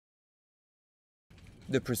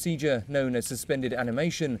The procedure, known as suspended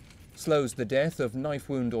animation, slows the death of knife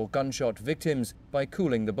wound or gunshot victims by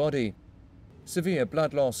cooling the body. Severe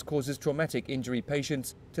blood loss causes traumatic injury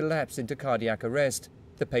patients to lapse into cardiac arrest.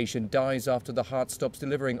 The patient dies after the heart stops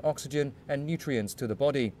delivering oxygen and nutrients to the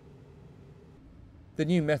body. The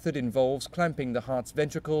new method involves clamping the heart's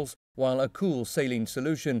ventricles while a cool saline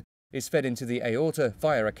solution is fed into the aorta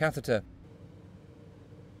via a catheter.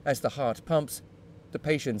 As the heart pumps, the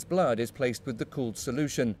patient's blood is placed with the cooled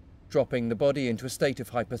solution, dropping the body into a state of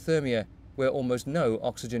hypothermia, where almost no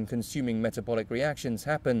oxygen-consuming metabolic reactions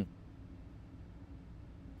happen.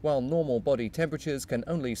 While normal body temperatures can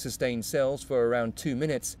only sustain cells for around 2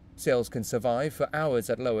 minutes, cells can survive for hours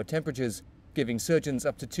at lower temperatures, giving surgeons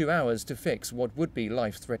up to 2 hours to fix what would be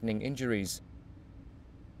life-threatening injuries.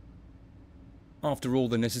 After all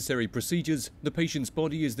the necessary procedures, the patient's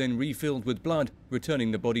body is then refilled with blood,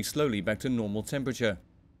 returning the body slowly back to normal temperature.